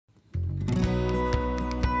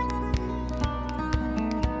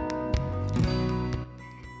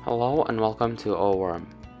Hello and welcome to O Worm.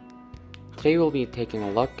 Today we'll be taking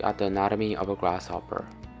a look at the anatomy of a grasshopper.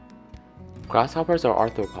 Grasshoppers are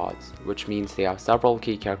arthropods, which means they have several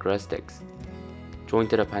key characteristics: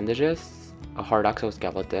 jointed appendages, a hard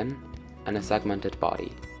exoskeleton, and a segmented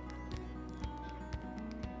body.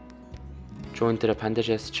 Jointed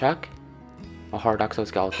appendages check, a hard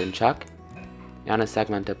exoskeleton check, and a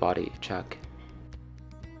segmented body check.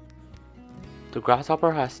 The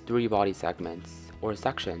grasshopper has three body segments, or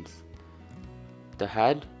sections: the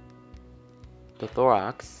head, the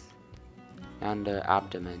thorax, and the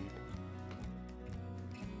abdomen.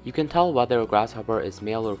 You can tell whether a grasshopper is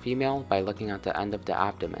male or female by looking at the end of the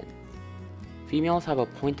abdomen. Females have a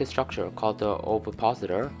pointed structure called the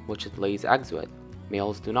ovipositor, which it lays eggs with.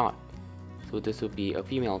 Males do not, so this would be a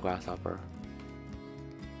female grasshopper.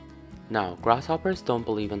 Now, grasshoppers don't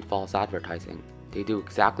believe in false advertising. They do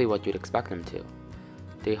exactly what you'd expect them to.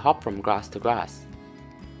 They hop from grass to grass.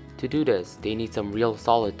 To do this, they need some real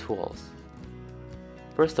solid tools.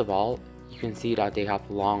 First of all, you can see that they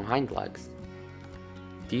have long hind legs.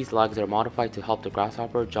 These legs are modified to help the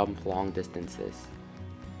grasshopper jump long distances.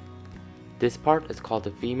 This part is called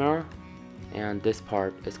the femur, and this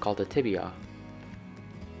part is called the tibia.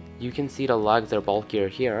 You can see the legs are bulkier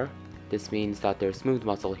here. This means that there's smooth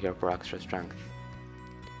muscle here for extra strength.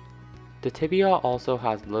 The tibia also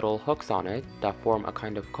has little hooks on it that form a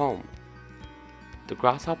kind of comb. The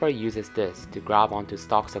grasshopper uses this to grab onto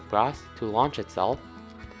stalks of grass to launch itself,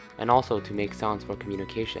 and also to make sounds for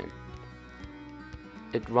communication.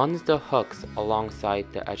 It runs the hooks alongside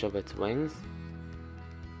the edge of its wings,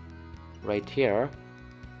 right here.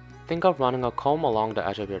 Think of running a comb along the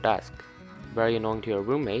edge of your desk. Very annoying to your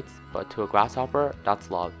roommates, but to a grasshopper,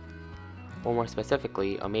 that's love. Or more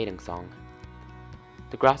specifically, a mating song.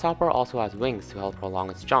 The grasshopper also has wings to help prolong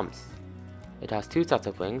its jumps. It has two sets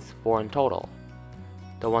of wings, 4 in total.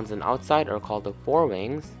 The ones on the outside are called the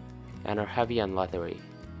forewings and are heavy and leathery.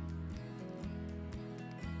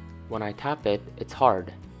 When I tap it, it's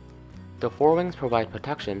hard. The forewings provide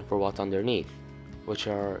protection for what's underneath, which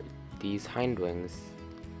are these hind wings.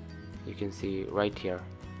 You can see right here.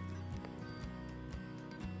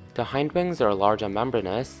 The hind wings are large and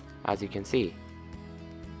membranous, as you can see.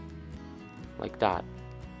 Like that.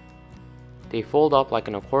 They fold up like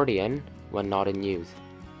an accordion when not in use.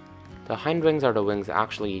 The hind wings are the wings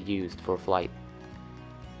actually used for flight.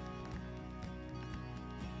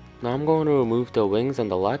 Now I'm going to remove the wings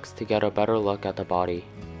and the legs to get a better look at the body.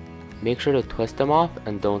 Make sure to twist them off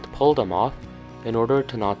and don't pull them off in order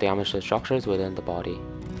to not damage the structures within the body.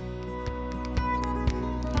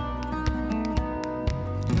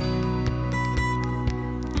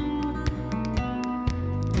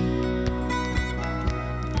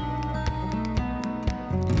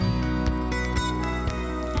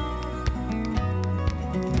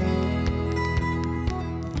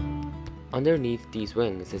 Underneath these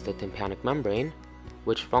wings is the tympanic membrane,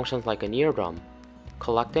 which functions like an eardrum,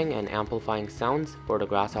 collecting and amplifying sounds for the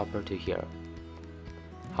grasshopper to hear.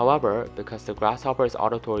 However, because the grasshopper's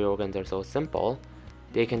auditory organs are so simple,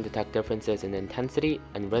 they can detect differences in intensity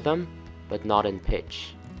and rhythm, but not in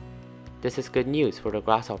pitch. This is good news for the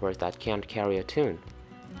grasshoppers that can't carry a tune.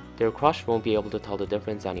 Their crush won't be able to tell the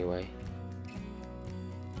difference anyway.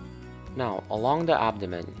 Now, along the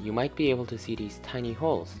abdomen, you might be able to see these tiny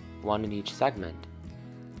holes, one in each segment.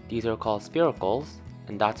 These are called spiracles,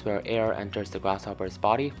 and that's where air enters the grasshopper's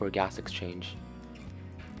body for gas exchange.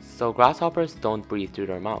 So grasshoppers don't breathe through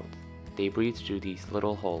their mouth, they breathe through these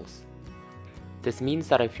little holes. This means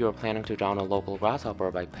that if you are planning to drown a local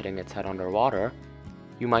grasshopper by putting its head underwater,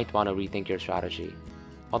 you might want to rethink your strategy.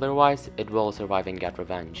 Otherwise, it will survive and get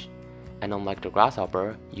revenge. And unlike the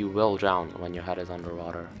grasshopper, you will drown when your head is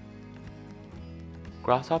underwater.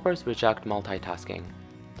 Grasshoppers reject multitasking.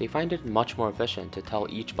 They find it much more efficient to tell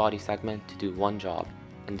each body segment to do one job,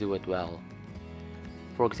 and do it well.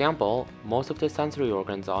 For example, most of the sensory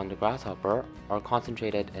organs on the grasshopper are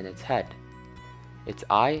concentrated in its head, its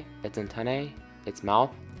eye, its antennae, its mouth,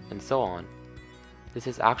 and so on. This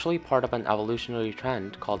is actually part of an evolutionary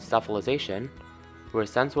trend called cephalization, where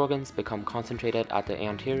sense organs become concentrated at the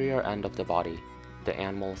anterior end of the body, the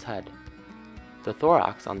animal's head. The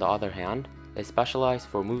thorax, on the other hand, is specialized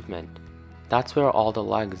for movement. That's where all the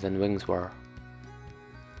legs and wings were.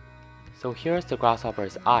 So here's the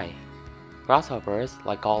grasshopper's eye. Grasshoppers,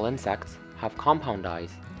 like all insects, have compound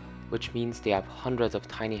eyes, which means they have hundreds of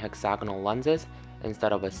tiny hexagonal lenses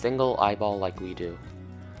instead of a single eyeball like we do.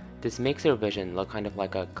 This makes their vision look kind of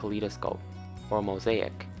like a kaleidoscope, or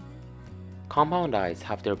mosaic. Compound eyes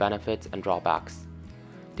have their benefits and drawbacks.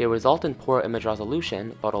 They result in poor image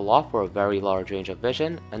resolution, but allow for a very large range of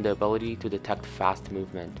vision and the ability to detect fast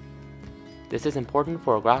movement. This is important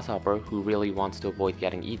for a grasshopper who really wants to avoid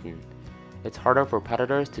getting eaten. It's harder for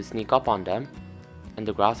predators to sneak up on them, and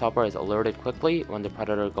the grasshopper is alerted quickly when the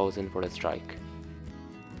predator goes in for the strike.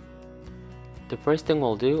 The first thing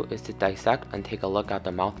we'll do is to dissect and take a look at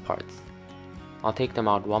the mouth parts. I'll take them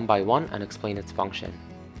out one by one and explain its function.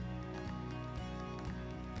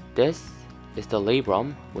 This is the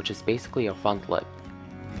labrum, which is basically a front lip.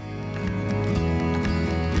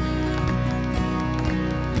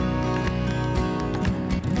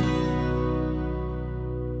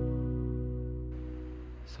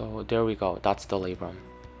 So there we go, that's the labrum.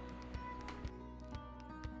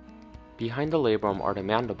 Behind the labrum are the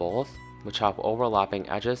mandibles, which have overlapping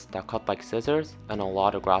edges that cut like scissors and allow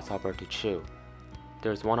the grasshopper to chew.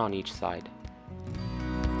 There's one on each side.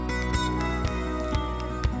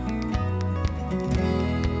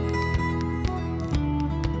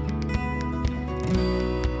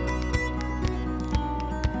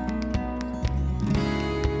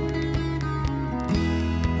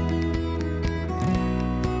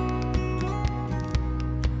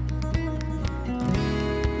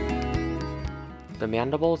 The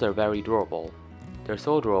mandibles are very durable. They're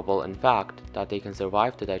so durable, in fact, that they can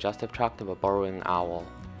survive the digestive tract of a burrowing owl.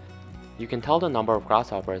 You can tell the number of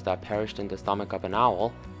grasshoppers that perished in the stomach of an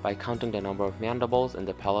owl by counting the number of mandibles in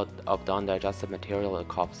the pellet of the undigested material it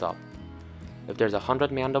coughs up. If there's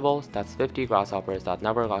 100 mandibles, that's 50 grasshoppers that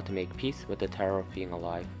never got to make peace with the terror of being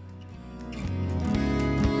alive.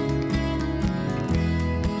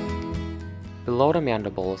 Below the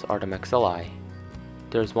mandibles are the maxillae.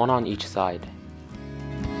 There's one on each side.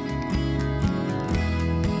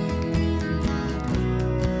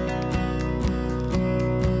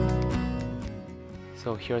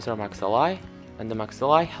 So here's our maxillae, and the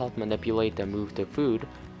maxillae help manipulate and move the food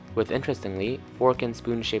with, interestingly, fork and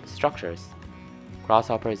spoon shaped structures.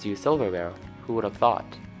 Grasshoppers use silverware, who would have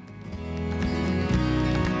thought?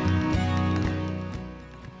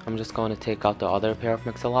 I'm just going to take out the other pair of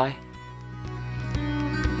maxillae.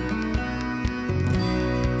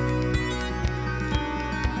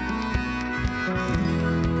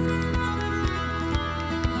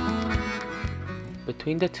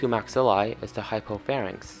 Between the two maxillae is the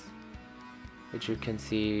hypopharynx, which you can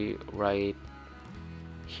see right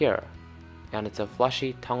here, and it's a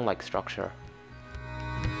fleshy tongue-like structure.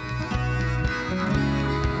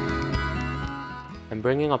 And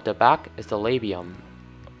bringing up the back is the labium,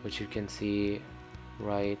 which you can see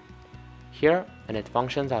right here, and it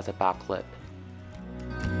functions as a back lip.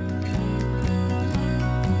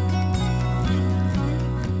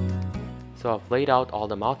 So I've laid out all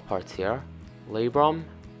the mouth parts here: labrum,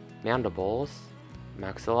 mandibles,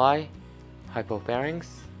 maxillae, hypopharynx,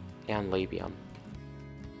 and labium.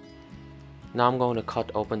 Now I'm going to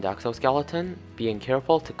cut open the exoskeleton, being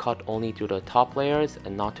careful to cut only through the top layers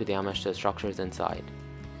and not to damage the structures inside.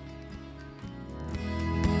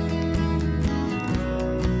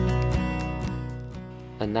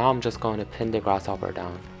 And now I'm just going to pin the grasshopper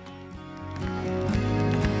down.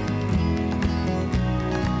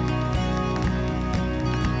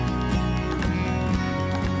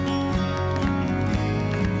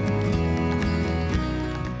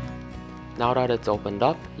 Now that it's opened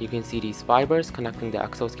up, you can see these fibers connecting the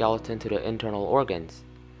exoskeleton to the internal organs.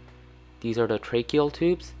 These are the tracheal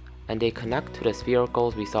tubes, and they connect to the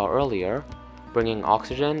spiracles we saw earlier, bringing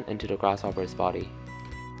oxygen into the grasshopper's body.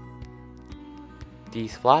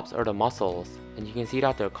 These flaps are the muscles, and you can see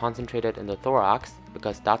that they're concentrated in the thorax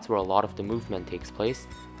because that's where a lot of the movement takes place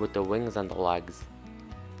with the wings and the legs.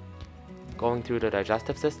 Going through the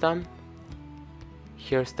digestive system,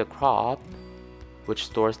 here's the crop, which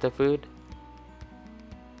stores the food,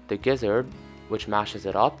 the gizzard, which mashes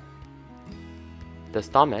it up, the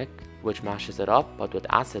stomach, which mashes it up but with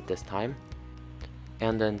acid this time,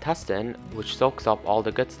 and the intestine, which soaks up all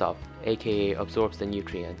the good stuff, aka absorbs the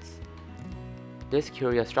nutrients. This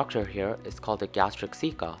curious structure here is called the gastric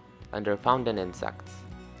caeca, and they're found in insects.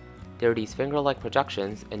 There are these finger-like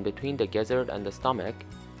projections in between the gizzard and the stomach,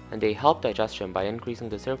 and they help digestion by increasing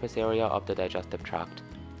the surface area of the digestive tract.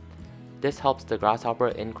 This helps the grasshopper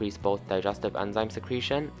increase both digestive enzyme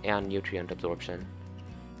secretion and nutrient absorption.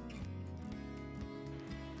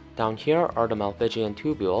 Down here are the Malpighian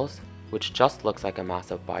tubules, which just looks like a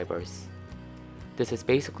mass of fibers. This is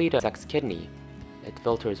basically the insect's kidney. It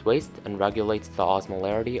filters waste and regulates the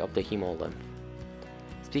osmolarity of the hemolymph.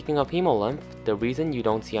 Speaking of hemolymph, the reason you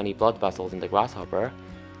don't see any blood vessels in the grasshopper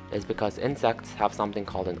is because insects have something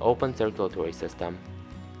called an open circulatory system.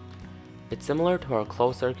 It's similar to our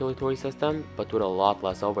closed circulatory system, but with a lot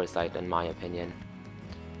less oversight in my opinion.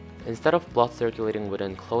 Instead of blood circulating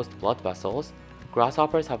within closed blood vessels,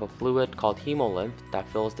 grasshoppers have a fluid called hemolymph that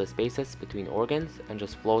fills the spaces between organs and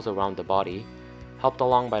just flows around the body, helped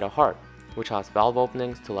along by the heart, which has valve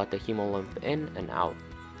openings to let the hemolymph in and out.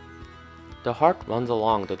 The heart runs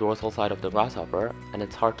along the dorsal side of the grasshopper, and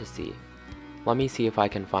it's hard to see. Let me see if I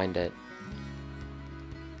can find it.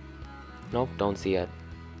 Nope, don't see it.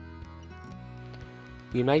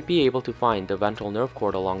 You might be able to find the ventral nerve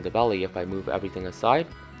cord along the belly if I move everything aside,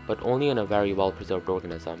 but only in a very well-preserved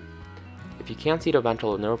organism. If you can't see the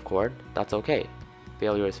ventral nerve cord, that's okay.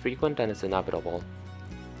 Failure is frequent and it's inevitable.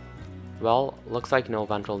 Well, looks like no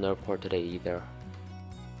ventral nerve cord today either.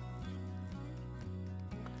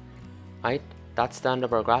 Alright, that's the end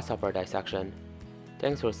of our grasshopper dissection.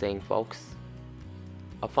 Thanks for staying, folks.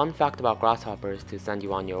 A fun fact about grasshoppers to send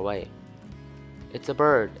you on your way. It's a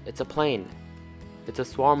bird, it's a plane. It's a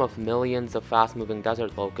swarm of millions of fast-moving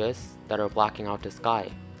desert locusts that are blacking out the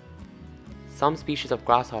sky. Some species of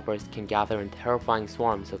grasshoppers can gather in terrifying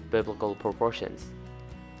swarms of biblical proportions.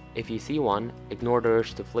 If you see one, ignore the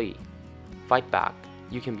urge to flee. Fight back,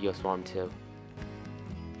 you can be a swarm too.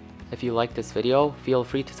 If you liked this video, feel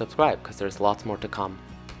free to subscribe because there's lots more to come.